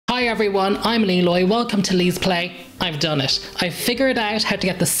Hi everyone, I'm Leroy, welcome to Lee's Play. I've done it. I've figured out how to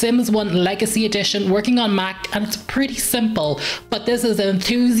get the Sims 1 Legacy Edition working on Mac, and it's pretty simple, but this is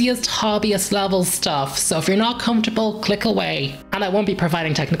enthusiast, hobbyist level stuff, so if you're not comfortable, click away. And I won't be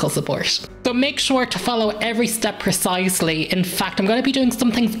providing technical support. So make sure to follow every step precisely. In fact, I'm going to be doing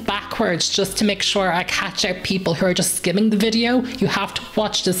some things backwards just to make sure I catch out people who are just skimming the video. You have to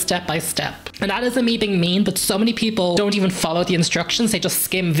watch this step by step. And that isn't me being mean, but so many people don't even follow the instructions. They just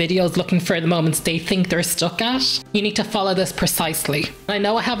skim videos looking for the moments they think they're stuck at. You need to follow this precisely. I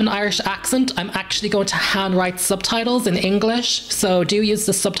know I have an Irish accent. I'm actually going to handwrite subtitles in English, so do use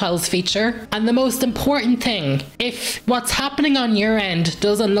the subtitles feature. And the most important thing, if what's happening on your end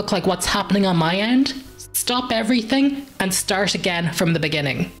doesn't look like what's happening on my end, stop everything and start again from the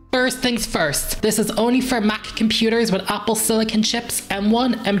beginning. First things first, this is only for Mac computers with Apple Silicon chips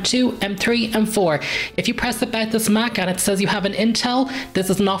M1, M2, M3, M4. If you press about this Mac and it says you have an Intel, this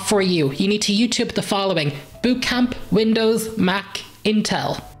is not for you. You need to YouTube the following: Bootcamp, Windows, Mac,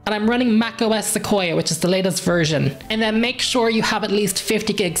 Intel. And I'm running macOS Sequoia, which is the latest version. And then make sure you have at least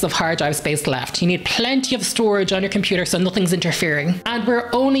 50 gigs of hard drive space left. You need plenty of storage on your computer so nothing's interfering. And we're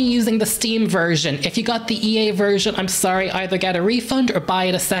only using the Steam version. If you got the EA version, I'm sorry, either get a refund or buy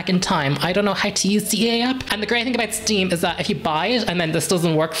it a second time. I don't know how to use the EA app. And the great thing about Steam is that if you buy it and then this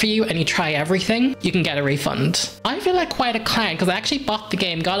doesn't work for you and you try everything, you can get a refund. I feel like quite a clown because I actually bought the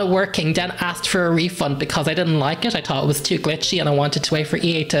game, got it working, then asked for a refund because I didn't like it. I thought it was too glitchy and I wanted to wait for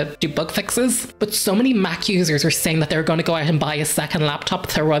EA to do bug fixes. But so many Mac users were saying that they were going to go out and buy a second laptop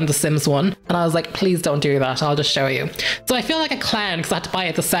to run The Sims 1. And I was like, please don't do that. I'll just show you. So I feel like a clown because I had to buy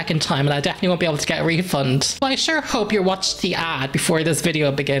it the second time and I definitely won't be able to get a refund. But I sure hope you watched the ad before this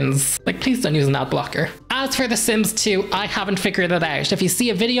video begins. Like, please don't use an ad blocker. As for The Sims 2, I haven't figured it out. If you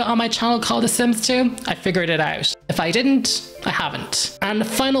see a video on my channel called The Sims 2, I figured it out. If I didn't, I haven't. And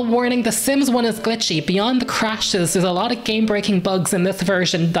final warning, The Sims 1 is glitchy. Beyond the crashes, there's a lot of game-breaking bugs in this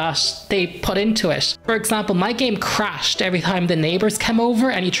version that they put into it. For example, my game crashed every time the neighbors came over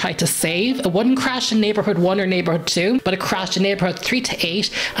and you tried to save. It wouldn't crash in neighborhood 1 or neighborhood 2, but it crashed in neighborhood 3 to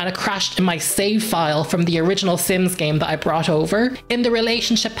 8, and it crashed in my save file from the original Sims game that I brought over. In the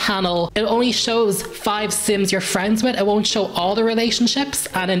relationship panel, it only shows 5 Sims you're friends with. It won't show all the relationships,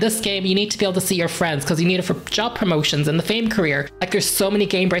 and in this game you need to be able to see your friends because you need it for job promotions and the fame career. Like, there's so many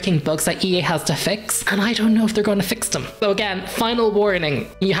game-breaking bugs that EA has to fix, and I don't know if they're going to fix them. So again, final warning,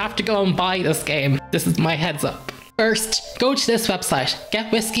 you have to go and buy this game. This is my heads up. First, go to this website,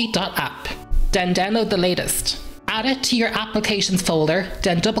 getwhisky.app. Then download the latest. Add it to your applications folder,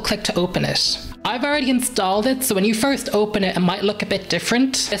 then double click to open it. I've already installed it, so when you first open it, it might look a bit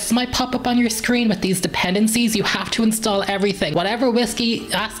different. This might pop up on your screen with these dependencies. You have to install everything. Whatever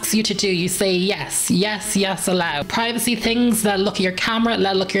Whisky asks you to do, you say yes, yes, yes, allow. Privacy things, let it look at your camera,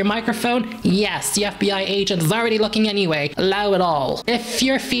 let it look at your microphone. Yes, the FBI agent is already looking anyway. Allow it all. If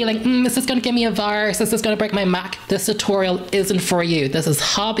you're feeling, this is going to give me a virus, this is going to break my Mac, this tutorial isn't for you. This is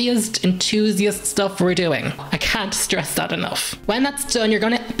hobbyist, enthusiast stuff we're doing. I can't stress that enough. When that's done, you're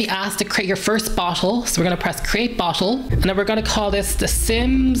going to be asked to create your first bottle. So we're going to press create bottle, and then we're going to call this The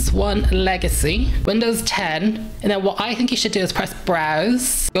Sims 1 Legacy, Windows 10. And then what I think you should do is press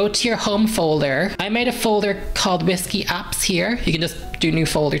browse, go to your home folder. I made a folder called Whisky Apps here. You can just do new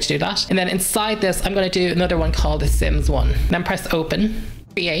folder to do that. And then inside this, I'm going to do another one called The Sims 1. Then press open,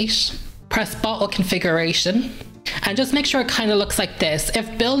 create, press bottle configuration. And just make sure it kind of looks like this.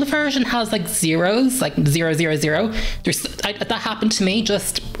 If build version has like zeros, like 000, that happened to me,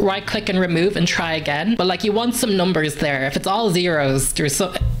 just right click and remove and try again. But like, you want some numbers there. If it's all zeros, there's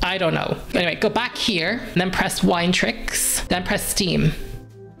so, I don't know. Anyway, go back here, and then press Wine Tricks, then press Steam.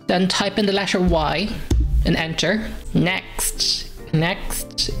 Then type in the letter Y and enter. Next,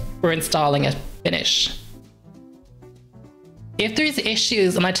 next, we're installing it, finish. If there's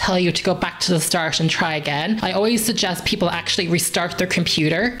issues and I tell you to go back to the start and try again, I always suggest people actually restart their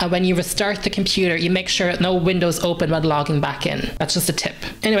computer. And when you restart the computer, you make sure no windows open when logging back in. That's just a tip.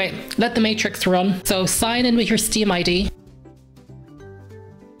 Anyway, let the matrix run. So sign in with your Steam ID.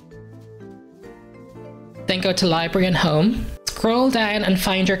 Then go to Library and Home. Scroll down and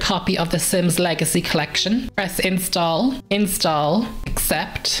find your copy of The Sims Legacy Collection. Press install, install,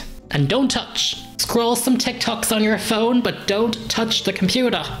 accept, and don't touch. Scroll some TikToks on your phone, but don't touch the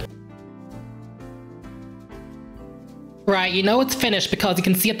computer. Right, you know it's finished because you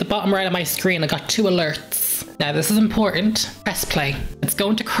can see at the bottom right of my screen I got 2 alerts. Now this is important. Press play. It's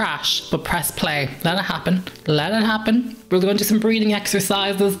going to crash, but press play. Let it happen. Let it happen. We're going to do some breathing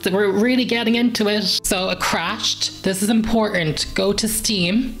exercises. We're really getting into it. So it crashed. This is important. Go to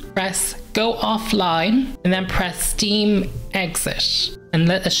Steam, press go offline, and then press Steam exit and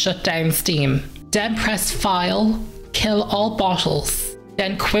let it shut down Steam. Then press file, kill all bottles.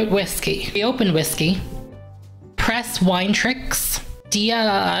 Then quit Whisky. Reopen Whisky. Press Wine Tricks,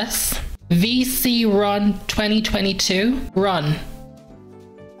 DLLS, VC Run 2022, run.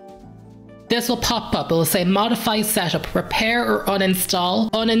 This will pop up. It will say modify setup, repair or uninstall,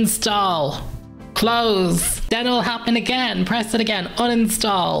 uninstall, close. Then it'll happen again. Press it again,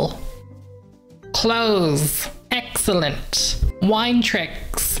 uninstall, close. Excellent. Wine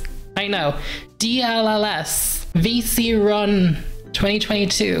Tricks. I know. DLLS, VC Run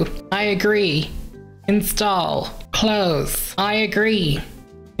 2022. I agree. Install. Close. I agree.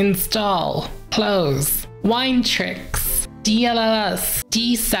 Install. Close. Wine Tricks. DLLS.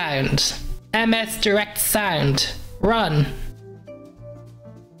 D Sound. MS Direct Sound. Run.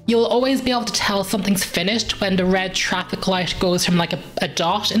 You'll always be able to tell something's finished when the red traffic light goes from like a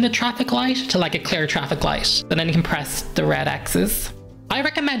dot in the traffic light to like a clear traffic light. And then you can press the red X's. I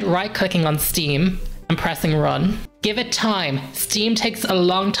recommend right-clicking on Steam and pressing run. Give it time. Steam takes a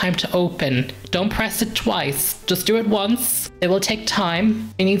long time to open. Don't press it twice. Just do it once. It will take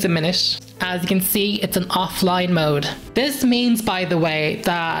time. It needs a minute. As you can see, it's an offline mode. This means, by the way,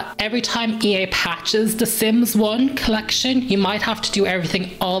 that every time EA patches the Sims 1 collection, you might have to do everything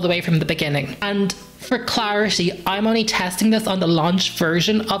all the way from the beginning. And for clarity, I'm only testing this on the launch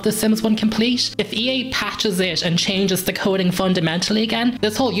version of The Sims 1 Complete. If EA patches it and changes the coding fundamentally again,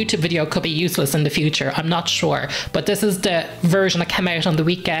 this whole YouTube video could be useless in the future. I'm not sure. But this is the version that came out on the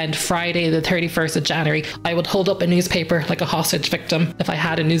weekend, Friday the 31st of January. I would hold up a newspaper like a hostage victim if I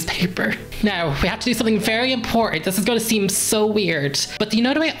had a newspaper. Now, we have to do something very important. This is going to seem so weird. But you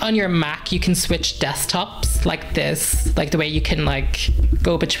know the way on your Mac you can switch desktops like this? Like the way you can like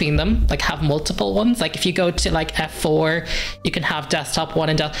go between them, like have multiple ones. Like if you go to like F4, you can have desktop 1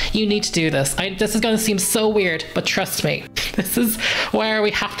 and you need to do this. This is going to seem so weird, but trust me, this is where we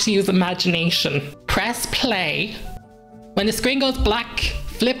have to use imagination. Press play. When the screen goes black,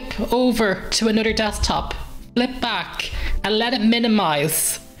 flip over to another desktop, flip back and let it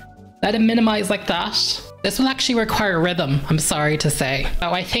minimize. Let it minimize like that. This will actually require rhythm, I'm sorry to say.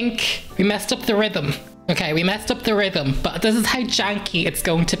 Oh, I think we messed up the rhythm. Okay, we messed up the rhythm, but this is how janky it's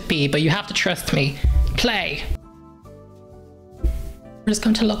going to be, but you have to trust me. Play. We're just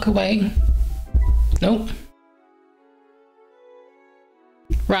going to look away. Nope.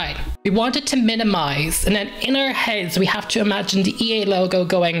 Right, we want it to minimize, and then in our heads we have to imagine the EA logo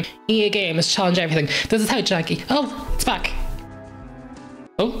going, EA Games, challenge everything. This is how janky. Oh, it's back.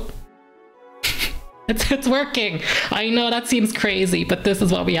 Oh. It's working. I know that seems crazy, but this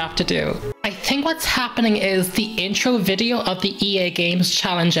is what we have to do. I think what's happening is the intro video of the EA Games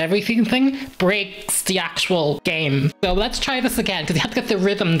Challenge Everything thing breaks the actual game. So let's try this again, because you have to get the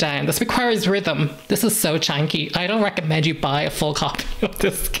rhythm down. This requires rhythm. This is so janky. I don't recommend you buy a full copy of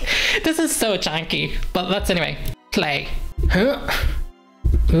this. This is so janky. But let's anyway. Play. Ooh.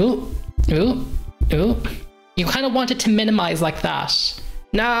 Ooh. Ooh. You kind of want it to minimize like that.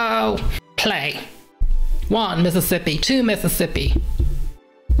 No. Play. 1 Mississippi, 2 Mississippi.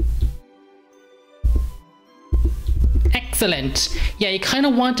 Excellent. Yeah, you kind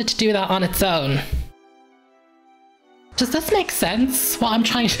of want it to do that on its own. Does this make sense? What I'm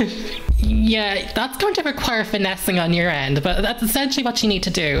trying to... Yeah, that's going to require finessing on your end, but that's essentially what you need to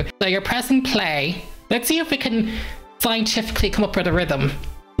do. So you're pressing play. Let's see if we can scientifically come up with a rhythm.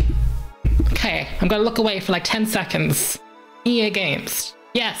 Okay, I'm going to look away for like 10 seconds. EA Games.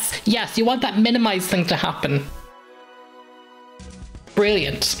 Yes, yes, you want that minimize thing to happen.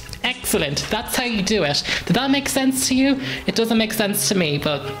 Brilliant. Excellent. That's how you do it. Did that make sense to you? It doesn't make sense to me,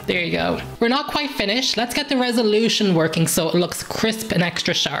 but there you go. We're not quite finished. Let's get the resolution working so it looks crisp and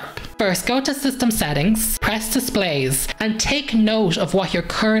extra sharp. First, go to System Settings, press Displays, and take note of what you're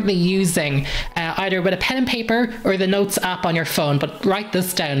currently using, either with a pen and paper or the Notes app on your phone, but write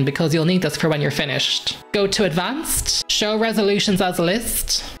this down because you'll need this for when you're finished. Go to Advanced, Show Resolutions as a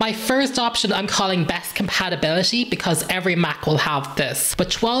List. My first option I'm calling Best Compatibility because every Mac will have this,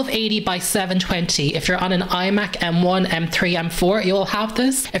 but 1280 by 720. If you're on an iMac M1, M3, M4, you'll have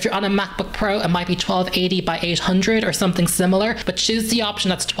this. If you're on a MacBook Pro, it might be 1280 by 800 or something similar, but choose the option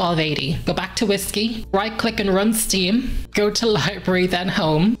that's 1280. Go back to Whisky, right click and run Steam, go to Library, then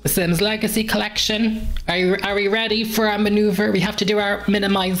Home, The Sims Legacy Collection. Are we ready for our maneuver? We have to do our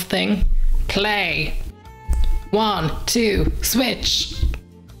minimize thing. Play. 1, 2, switch.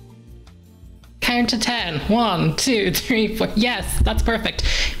 Okay. count to 10. 1, 2, 3, 4. Yes, that's perfect.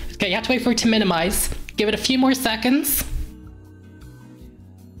 Okay, you have to wait for it to minimize. Give it a few more seconds.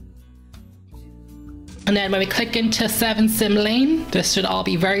 And then when we click into 7 sim lane, this should all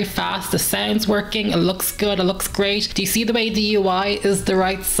be very fast. The sound's working, it looks good, it looks great. Do you see the way the UI is the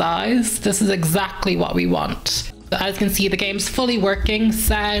right size? This is exactly what we want. So as you can see, the game's fully working,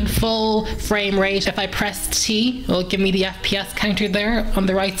 sound, full frame rate. If I press T, it'll give me the FPS counter there on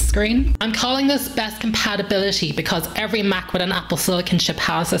the right screen. I'm calling this best compatibility because every Mac with an Apple Silicon chip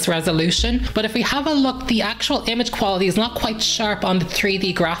has this resolution. But if we have a look, the actual image quality is not quite sharp on the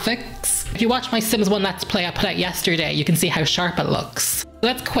 3D graphics. If you watch my Sims 1 Let's Play I put out yesterday, you can see how sharp it looks.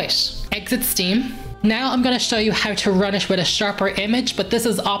 Let's quit. Exit Steam. Now I'm going to show you how to run it with a sharper image, but this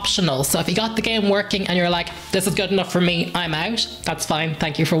is optional. So if you got the game working and you're like, this is good enough for me, I'm out. That's fine.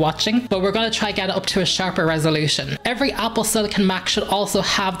 Thank you for watching. But we're going to try get it up to a sharper resolution. Every Apple Silicon Mac should also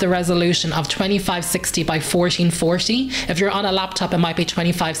have the resolution of 2560 by 1440. If you're on a laptop, it might be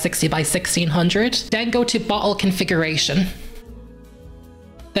 2560 by 1600. Then go to bottle configuration.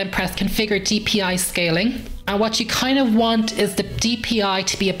 Then press configure DPI scaling. And what you kind of want is the DPI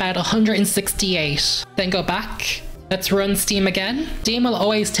to be about 168. Then go back. Let's run Steam again. Steam will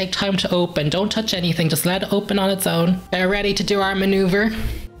always take time to open. Don't touch anything, just let it open on its own. We're ready to do our maneuver.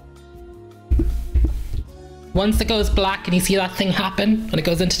 Once it goes black and you see that thing happen, when it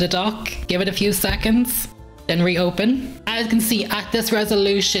goes into the dock, give it a few seconds. Then reopen. As you can see, at this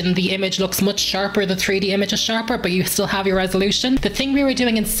resolution, the image looks much sharper. The 3D image is sharper, but you still have your resolution. The thing we were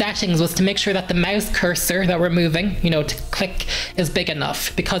doing in settings was to make sure that the mouse cursor that we're moving, to click, is big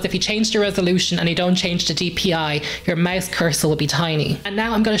enough. Because if you change the resolution and you don't change the DPI, your mouse cursor will be tiny. And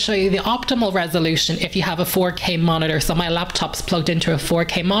now I'm going to show you the optimal resolution if you have a 4K monitor. So my laptop's plugged into a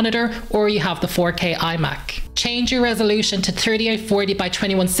 4K monitor, or you have the 4K iMac. Change your resolution to 3840 by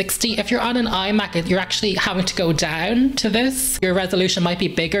 2160. If you're on an iMac, you're actually having to go down to this. Your resolution might be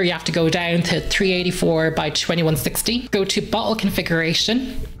bigger. You have to go down to 384 by 2160. Go to bottle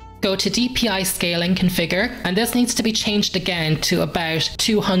configuration. Go to DPI scaling configure, and this needs to be changed again to about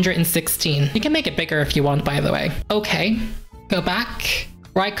 216. You can make it bigger if you want, by the way. Okay, go back,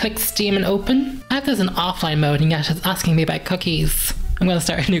 right click Steam and open. I have this in offline mode and yet it's asking me about cookies. I'm going to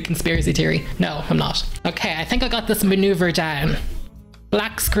start a new conspiracy theory. No, I'm not. Okay, I think I got this maneuver down.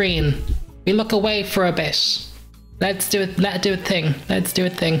 Black screen. We look away for a bit. Let's do it. Let's do a thing. Let's do a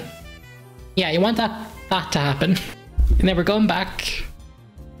thing. Yeah, you want that to happen. And then we're going back.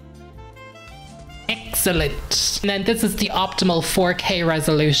 Excellent. And then this is the optimal 4K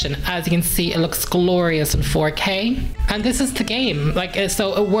resolution. As you can see, it looks glorious in 4K. And this is the game.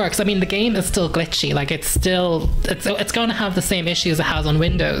 So it works. I mean, the game is still glitchy. It's going to have the same issues it has on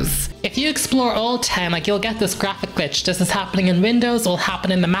Windows. If you explore old time, you'll get this graphic glitch. This is happening in Windows, it'll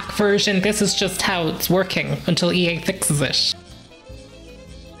happen in the Mac version. This is just how it's working until EA fixes it.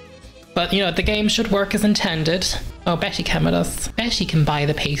 But, the game should work as intended. Oh, Betty came with us. Betty can buy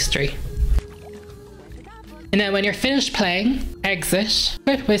the pastry. And then when you're finished playing, exit,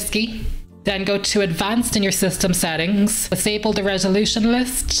 quit Whisky, then go to advanced in your system settings, disable the resolution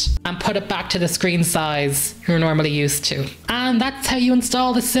list, and put it back to the screen size you're normally used to. And that's how you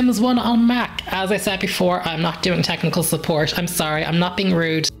install The Sims 1 on Mac. As I said before, I'm not doing technical support. I'm sorry, I'm not being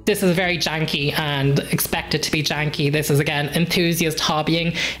rude. This is very janky and expect it to be janky. This is, again, enthusiast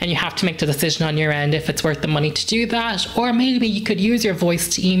hobbying, and you have to make the decision on your end if it's worth the money to do that. Or maybe you could use your voice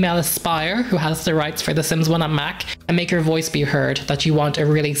to email Aspire, who has the rights for The Sims 1 on Mac, and make your voice be heard that you want a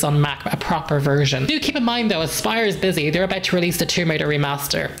release on Mac, a proper version. Do keep in mind though, Aspire is busy. They're about to release the Tomb Raider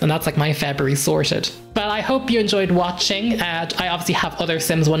remaster, and that's my February sorted. But I hope you enjoyed watching. I obviously have other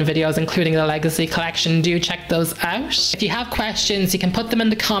Sims 1 videos, including the Legacy Collection. Do check those out. If you have questions, you can put them in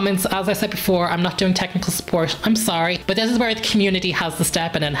the comments. As I said before, I'm not doing technical support. I'm sorry, but this is where the community has to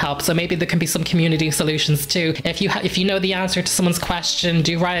step in and help. So maybe there can be some community solutions too. If you know the answer to someone's question,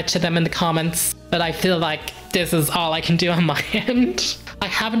 do write it to them in the comments. But I feel like this is all I can do on my end. I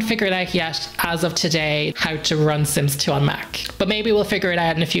haven't figured out yet, as of today, how to run Sims 2 on Mac. But maybe we'll figure it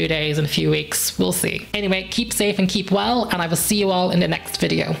out in a few days, in a few weeks. We'll see. Anyway, keep safe and keep well, and I will see you all in the next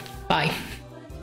video. Bye.